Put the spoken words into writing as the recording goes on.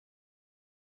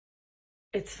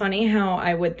It's funny how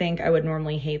I would think I would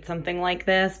normally hate something like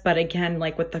this, but again,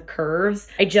 like with the curves,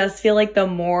 I just feel like the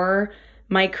more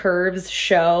my curves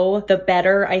show, the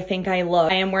better I think I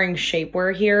look. I am wearing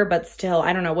shapewear here, but still,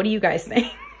 I don't know. What do you guys think?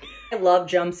 I love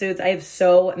jumpsuits. I have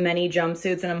so many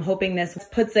jumpsuits, and I'm hoping this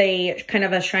puts a kind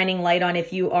of a shining light on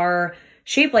if you are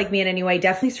shaped like me in any way,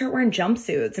 definitely start wearing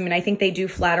jumpsuits. I mean, I think they do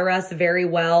flatter us very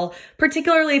well,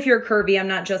 particularly if you're curvy. I'm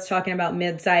not just talking about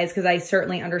mid-size, because I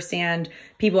certainly understand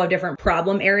people have different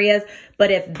problem areas.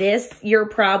 But if this your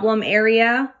problem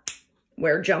area,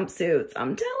 wear jumpsuits.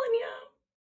 I'm telling